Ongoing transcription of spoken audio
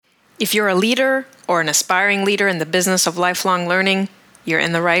If you're a leader or an aspiring leader in the business of lifelong learning, you're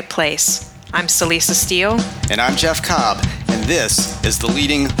in the right place. I'm Celisa Steele. And I'm Jeff Cobb, and this is the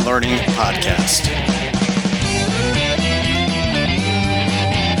Leading Learning Podcast.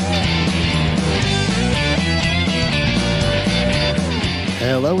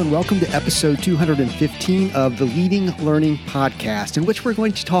 Hello and welcome to episode 215 of the Leading Learning Podcast, in which we're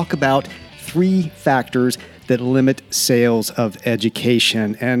going to talk about 3 factors that limit sales of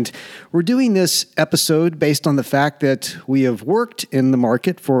education. And we're doing this episode based on the fact that we have worked in the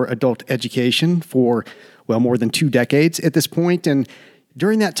market for adult education for, more than 2 decades at this point. And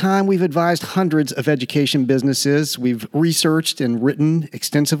during that time, we've advised hundreds of education businesses. We've researched and written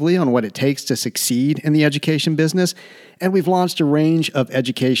extensively on what it takes to succeed in the education business. And we've launched a range of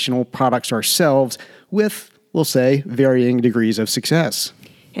educational products ourselves with, we'll say, varying degrees of success.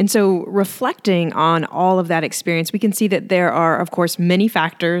 And so reflecting on all of that experience, we can see that there are, of course, many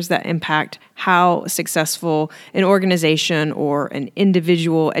factors that impact how successful an organization or an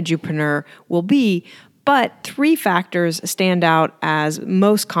individual edupreneur will be. But 3 factors stand out as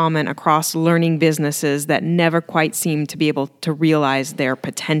most common across learning businesses that never quite seem to be able to realize their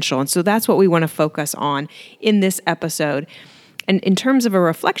potential. And so that's what we want to focus on in this episode. And in terms of a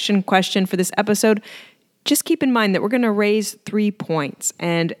reflection question for this episode, just keep in mind that we're going to raise 3 points.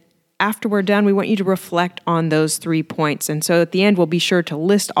 And after we're done, we want you to reflect on those 3 points. And so at the end, we'll be sure to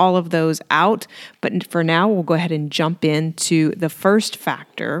list all of those out. But for now, we'll go ahead and jump into the first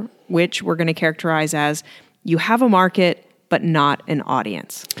factor, which we're going to characterize as you have a market, but not an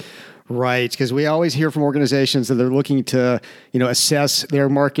audience. Right, because we always hear from organizations that they're looking to, assess their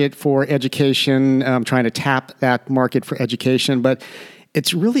market for education, trying to tap that market for education. But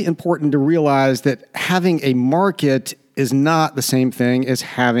it's really important to realize that having a market is not the same thing as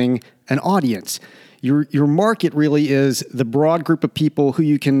having an audience. Your market really is the broad group of people who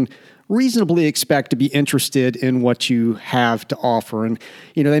you can reasonably expect to be interested in what you have to offer. And,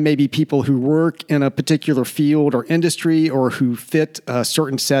 they may be people who work in a particular field or industry or who fit a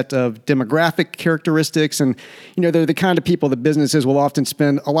certain set of demographic characteristics. And, they're the kind of people that businesses will often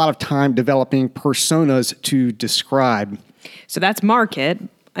spend a lot of time developing personas to describe. So that's market.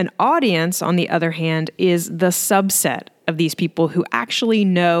 An audience, on the other hand, is the subset of these people who actually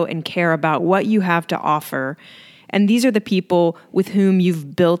know and care about what you have to offer. And these are the people with whom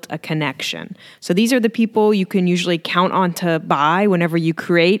you've built a connection. So these are the people you can usually count on to buy whenever you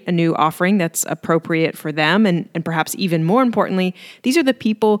create a new offering that's appropriate for them. And perhaps even more importantly, these are the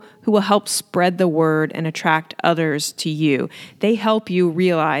people who will help spread the word and attract others to you. They help you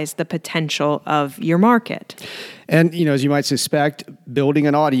realize the potential of your market. And, as you might suspect, building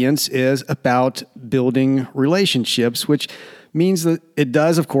an audience is about building relationships, which means that it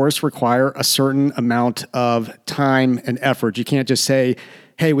does, of course, require a certain amount of time and effort. You can't just say,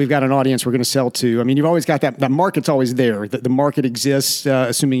 hey, we've got an audience we're going to sell to. I mean, you've always got that market's always there. The market exists,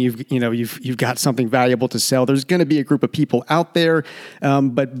 assuming you've got something valuable to sell. There's going to be a group of people out there,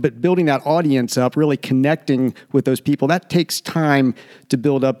 but building that audience up, really connecting with those people, that takes time to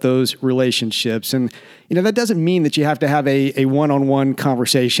build up those relationships. And that doesn't mean that you have to have a one-on-one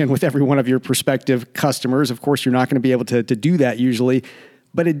conversation with every one of your prospective customers. Of course, you're not going to be able to do that usually.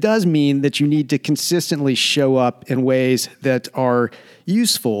 But it does mean that you need to consistently show up in ways that are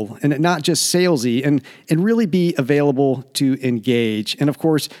useful and not just salesy and really be available to engage. And of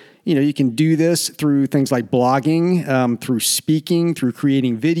course, you can do this through things like blogging, through speaking, through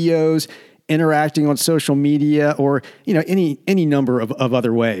creating videos, interacting on social media, or any number of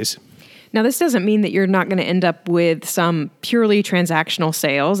other ways. Now, this doesn't mean that you're not going to end up with some purely transactional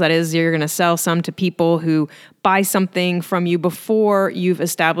sales. That is, you're going to sell some to people who buy something from you before you've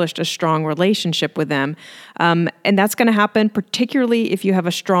established a strong relationship with them. And that's going to happen particularly if you have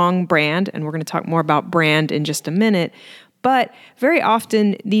a strong brand. And we're going to talk more about brand in just a minute. But very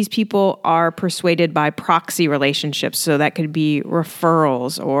often, these people are persuaded by proxy relationships. So that could be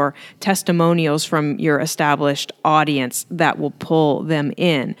referrals or testimonials from your established audience that will pull them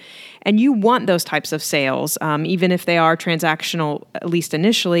in. And you want those types of sales, even if they are transactional, at least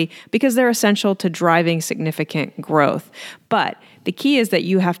initially, because they're essential to driving significant growth. But the key is that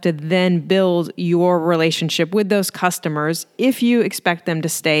you have to then build your relationship with those customers if you expect them to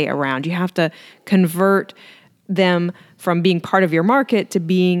stay around. You have to convert them from being part of your market to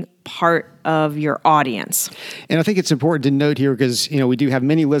being part of your audience. And I think it's important to note here because, we do have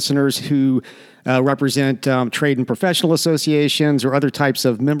many listeners who represent trade and professional associations or other types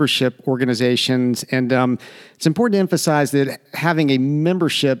of membership organizations. And it's important to emphasize that having a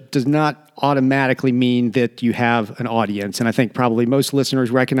membership does not automatically mean that you have an audience. And I think probably most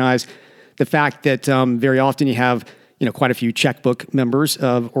listeners recognize the fact that very often you have quite a few checkbook members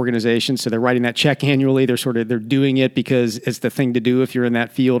of organizations. So they're writing that check annually. They're doing it because it's the thing to do if you're in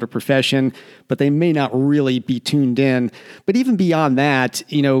that field or profession, but they may not really be tuned in. But even beyond that,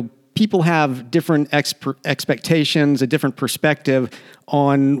 people have different expectations, a different perspective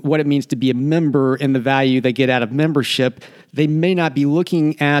on what it means to be a member and the value they get out of membership. They may not be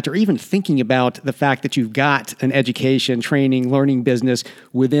looking at or even thinking about the fact that you've got an education, training, learning business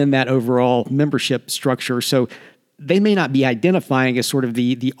within that overall membership structure. So they may not be identifying as sort of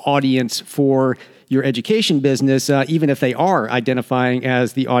the audience for your education business, even if they are identifying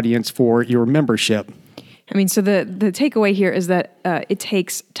as the audience for your membership. So the takeaway here is that it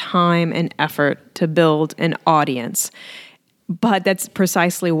takes time and effort to build an audience. But that's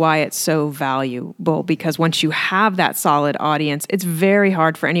precisely why it's so valuable, because once you have that solid audience, it's very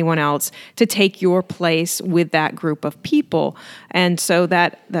hard for anyone else to take your place with that group of people. And so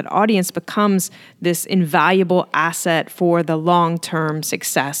that audience becomes this invaluable asset for the long-term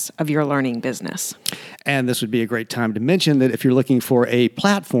success of your learning business. And this would be a great time to mention that if you're looking for a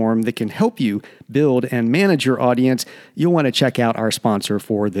platform that can help you build and manage your audience, you'll want to check out our sponsor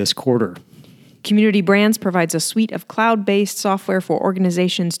for this quarter. Community Brands provides a suite of cloud-based software for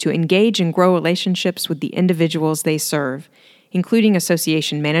organizations to engage and grow relationships with the individuals they serve, including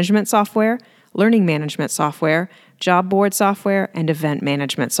association management software, learning management software, job board software, and event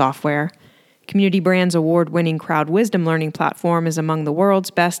management software. Community Brands' award-winning Crowd Wisdom learning platform is among the world's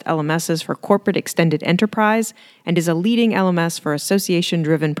best LMSs for corporate extended enterprise and is a leading LMS for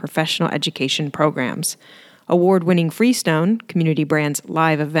association-driven professional education programs. Award-winning Freestone, Community Brands'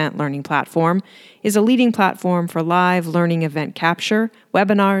 live event learning platform, is a leading platform for live learning event capture,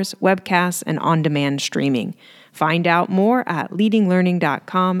 webinars, webcasts, and on-demand streaming. Find out more at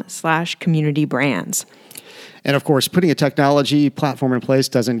leadinglearning.com/communitybrands. And of course, putting a technology platform in place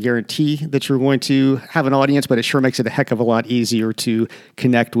doesn't guarantee that you're going to have an audience, but it sure makes it a heck of a lot easier to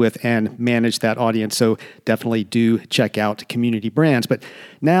connect with and manage that audience. So definitely do check out Community Brands. But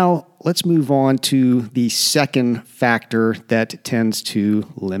now let's move on to the second factor that tends to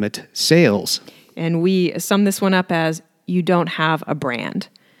limit sales. And we sum this one up as you don't have a brand.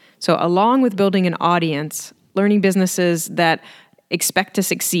 So along with building an audience, learning businesses that expect to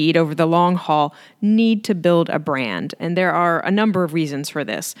succeed over the long haul need to build a brand. And there are a number of reasons for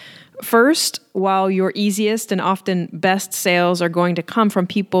this. First, while your easiest and often best sales are going to come from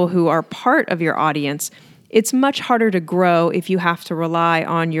people who are part of your audience, it's much harder to grow if you have to rely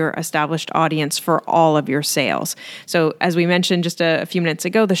on your established audience for all of your sales. So as we mentioned just a few minutes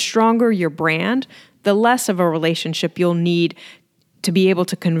ago, the stronger your brand, the less of a relationship you'll need to be able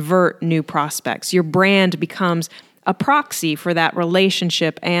to convert new prospects. Your brand becomes a proxy for that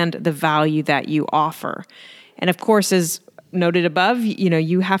relationship and the value that you offer. And of course, as noted above,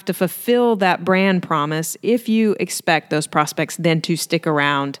 you have to fulfill that brand promise if you expect those prospects then to stick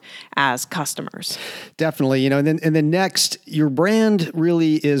around as customers. Definitely, and then next, your brand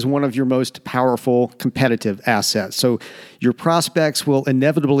really is one of your most powerful competitive assets. So your prospects will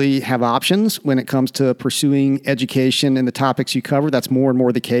inevitably have options when it comes to pursuing education and the topics you cover. That's more and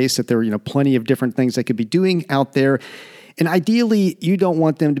more the case, that there are plenty of different things they could be doing out there. And ideally, you don't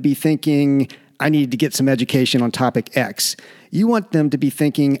want them to be thinking, I need to get some education on topic X. You want them to be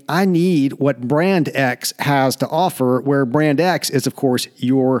thinking, I need what brand X has to offer, where brand X is, of course,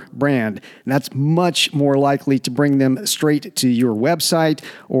 your brand. And that's much more likely to bring them straight to your website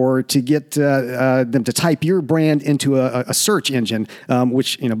or to get them to type your brand into a search engine,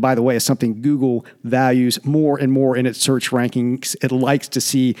 which, by the way, is something Google values more and more in its search rankings. It likes to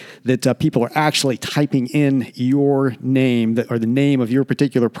see that people are actually typing in your name or the name of your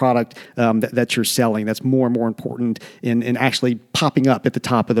particular product that you're selling. That's more and more important in actually popping up at the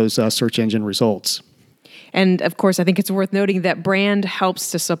top of those search engine results. And of course, I think it's worth noting that brand helps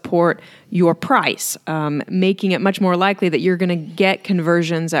to support your price, making it much more likely that you're going to get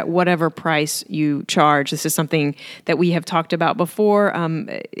conversions at whatever price you charge. This is something that we have talked about before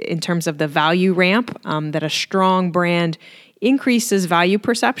in terms of the value ramp, that a strong brand increases value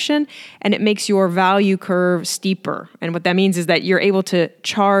perception and it makes your value curve steeper. And what that means is that you're able to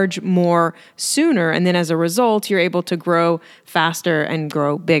charge more sooner. And then as a result, you're able to grow faster and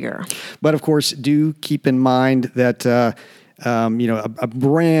grow bigger. But of course, do keep in mind that a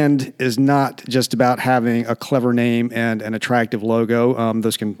brand is not just about having a clever name and an attractive logo.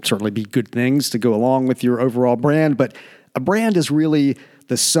 Those can certainly be good things to go along with your overall brand, but a brand is really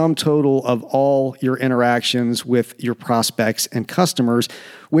the sum total of all your interactions with your prospects and customers,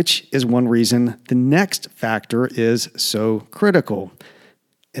 which is one reason the next factor is so critical.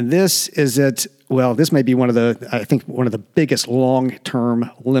 And this is that, this may be one of the biggest long-term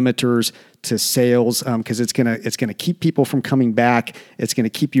limiters to sales because it's gonna keep people from coming back. It's gonna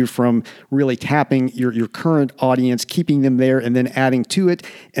keep you from really tapping your current audience, keeping them there, and then adding to it.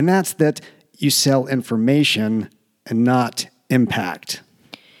 And that's that you sell information and not impact.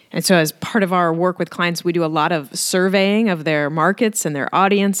 And so as part of our work with clients, we do a lot of surveying of their markets and their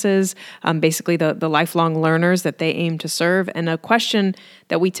audiences, basically the lifelong learners that they aim to serve. And a question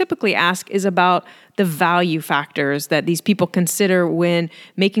that we typically ask is about the value factors that these people consider when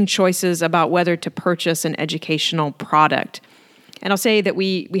making choices about whether to purchase an educational product. And I'll say that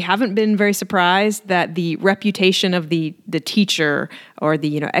we haven't been very surprised that the reputation of the teacher or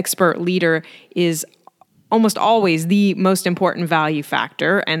the expert leader is almost always the most important value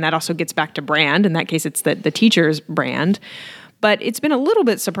factor, and that also gets back to brand. In that case, it's the teacher's brand. But it's been a little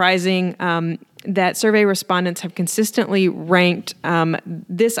bit surprising that survey respondents have consistently ranked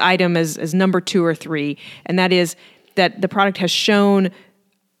this item as number 2 or 3, and that is that the product has shown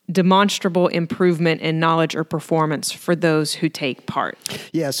demonstrable improvement in knowledge or performance for those who take part.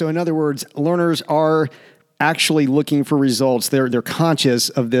 Yeah, so in other words, learners are actually looking for results. They're conscious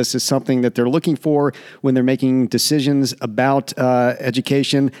of this as something that they're looking for when they're making decisions about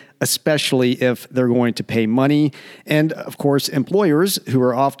education, especially if they're going to pay money. And of course, employers, who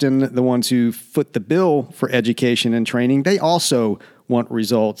are often the ones who foot the bill for education and training, they also want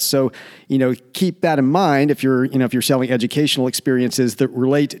results. So, keep that in mind if you're selling educational experiences that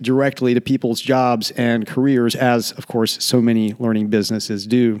relate directly to people's jobs and careers, as of course so many learning businesses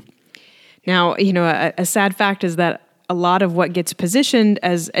do. Now, a sad fact is that a lot of what gets positioned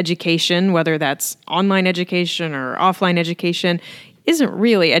as education, whether that's online education or offline education, isn't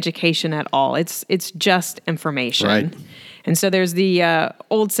really education at all. It's just information. Right. And so there's the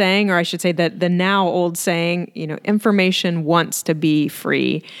old saying, or I should say the now old saying, information wants to be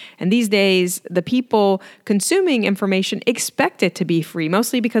free. And these days, the people consuming information expect it to be free,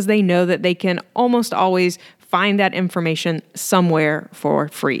 mostly because they know that they can almost always find that information somewhere for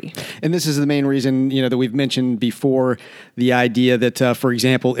free. And this is the main reason, that we've mentioned before, the idea that, for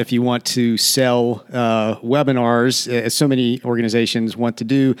example, if you want to sell webinars, as so many organizations want to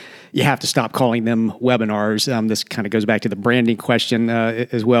do, you have to stop calling them webinars. This kind of goes back to the branding question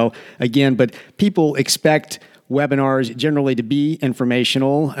as well. Again, but people expect webinars generally to be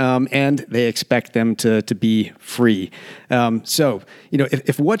informational, and they expect them to be free. So,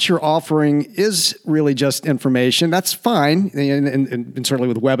 if what you're offering is really just information, that's fine. And certainly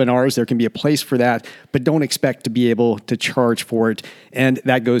with webinars, there can be a place for that, but don't expect to be able to charge for it. And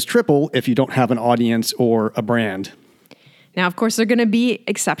that goes triple if you don't have an audience or a brand. Now, of course, there are going to be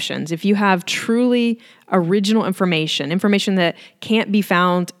exceptions. If you have truly original information that can't be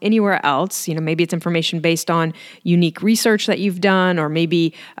found anywhere else, maybe it's information based on unique research that you've done, or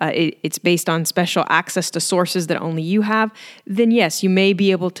maybe it's based on special access to sources that only you have, then yes, you may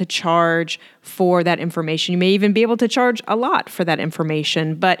be able to charge for that information. You may even be able to charge a lot for that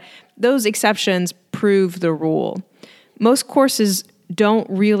information, but those exceptions prove the rule. Most courses don't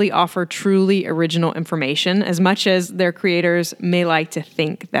really offer truly original information as much as their creators may like to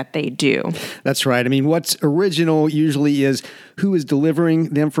think that they do. That's right. I mean, what's original usually is who is delivering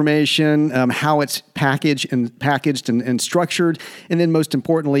the information, how it's packaged and structured, and then most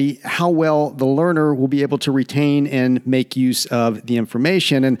importantly, how well the learner will be able to retain and make use of the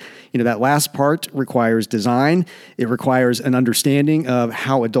information. And that last part requires design. It requires an understanding of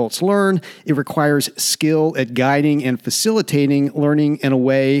how adults learn. It requires skill at guiding and facilitating learning in a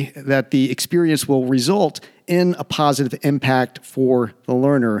way that the experience will result in a positive impact for the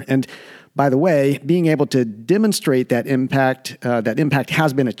learner. And by the way, being able to demonstrate that impact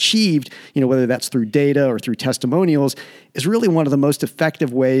has been achieved, whether that's through data or through testimonials, is really one of the most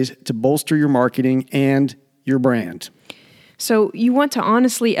effective ways to bolster your marketing and your brand. So you want to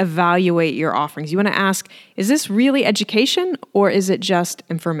honestly evaluate your offerings. You want to ask, is this really education or is it just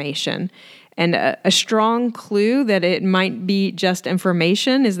information? And a strong clue that it might be just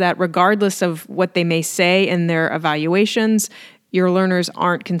information is that regardless of what they may say in their evaluations, your learners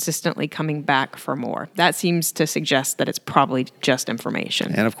aren't consistently coming back for more. That seems to suggest that it's probably just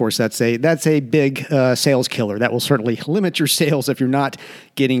information. And of course, that's a big sales killer. That will certainly limit your sales if you're not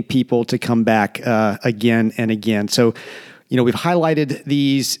getting people to come back again and again. So, we've highlighted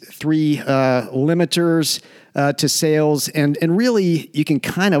these 3 limiters to sales, and really you can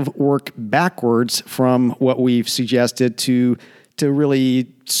kind of work backwards from what we've suggested to really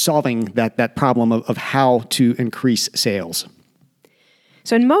solving that problem of how to increase sales.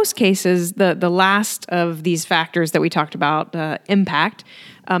 So in most cases, the last of these factors that we talked about, impact,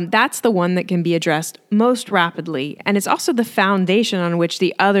 that's the one that can be addressed most rapidly. And it's also the foundation on which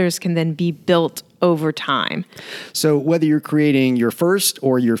the others can then be built over time. So whether you're creating your first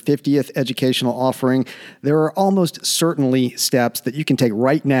or your 50th educational offering, there are almost certainly steps that you can take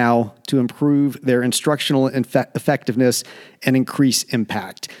right now to improve their instructional effectiveness and increase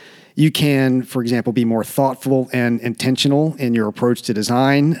impact. You can, for example, be more thoughtful and intentional in your approach to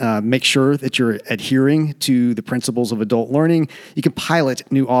design. Make sure that you're adhering to the principles of adult learning. You can pilot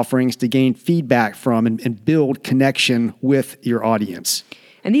new offerings to gain feedback from and build connection with your audience.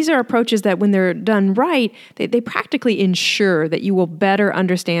 And these are approaches that, when they're done right, they practically ensure that you will better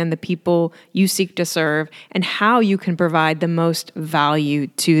understand the people you seek to serve and how you can provide the most value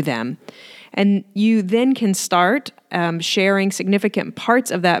to them. And you then can start sharing significant parts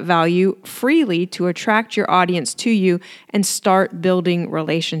of that value freely to attract your audience to you and start building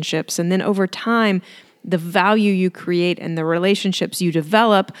relationships. And then over time, the value you create and the relationships you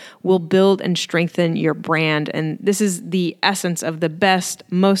develop will build and strengthen your brand. And this is the essence of the best,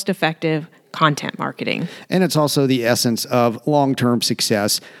 most effective content marketing. And it's also the essence of long-term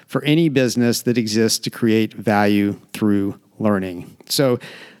success for any business that exists to create value through learning. So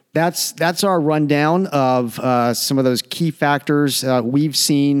that's our rundown of some of those key factors we've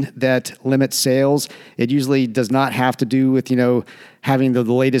seen that limit sales. It usually does not have to do with, having the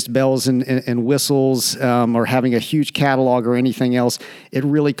latest bells and whistles or having a huge catalog or anything else. It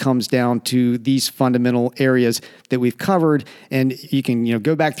really comes down to these fundamental areas that we've covered. And you can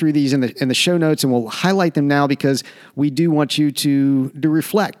go back through these in the show notes, and we'll highlight them now because we do want you to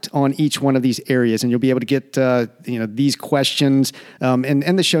reflect on each one of these areas. And you'll be able to get these questions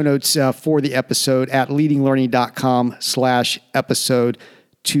and the show notes for the episode at leadinglearning.com/episode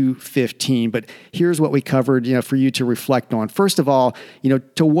 215. But here's what we covered, for you to reflect on. First of all,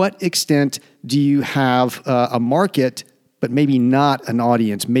 to what extent do you have a market, but maybe not an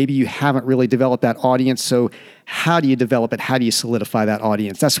audience? Maybe you haven't really developed that audience. So how do you develop it? How do you solidify that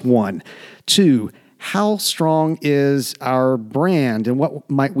audience? That's one. Two, how strong is our brand and what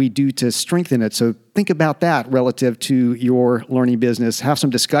might we do to strengthen it? So think about that relative to your learning business. Have some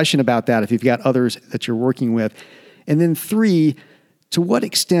discussion about that if you've got others that you're working with. And then three, to what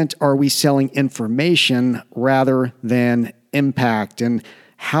extent are we selling information rather than impact? And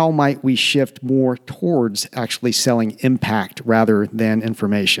how might we shift more towards actually selling impact rather than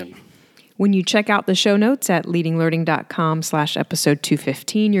information? When you check out the show notes at leadinglearning.com/episode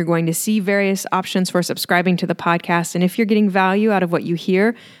 215, you're going to see various options for subscribing to the podcast. And if you're getting value out of what you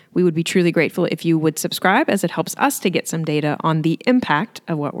hear, we would be truly grateful if you would subscribe, as it helps us to get some data on the impact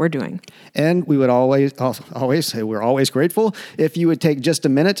of what we're doing. And we would always say we're always grateful if you would take just a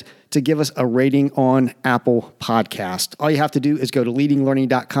minute to give us a rating on Apple Podcast. All you have to do is go to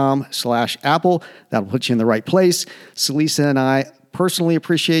leadinglearning.com/Apple. That'll put you in the right place. Celisa and I personally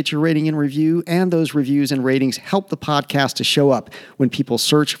appreciate your rating and review, and those reviews and ratings help the podcast to show up when people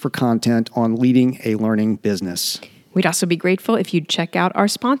search for content on leading a learning business. We'd also be grateful if you'd check out our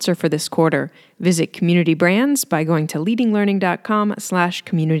sponsor for this quarter. Visit Community Brands by going to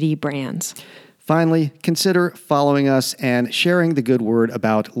leadinglearning.com/communitybrands. Finally, consider following us and sharing the good word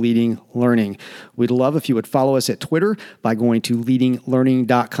about Leading Learning. We'd love if you would follow us at Twitter by going to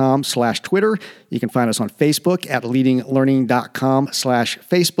leadinglearning.com/Twitter. You can find us on Facebook at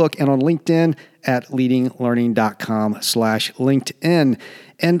leadinglearning.com/Facebook and on LinkedIn at leadinglearning.com/LinkedIn.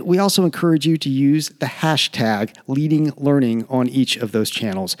 And we also encourage you to use the hashtag Leading Learning on each of those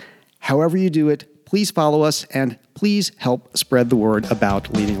channels. However you do it, please follow us and please help spread the word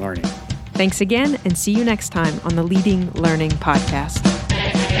about Leading Learning. Thanks again, and see you next time on the Leading Learning Podcast.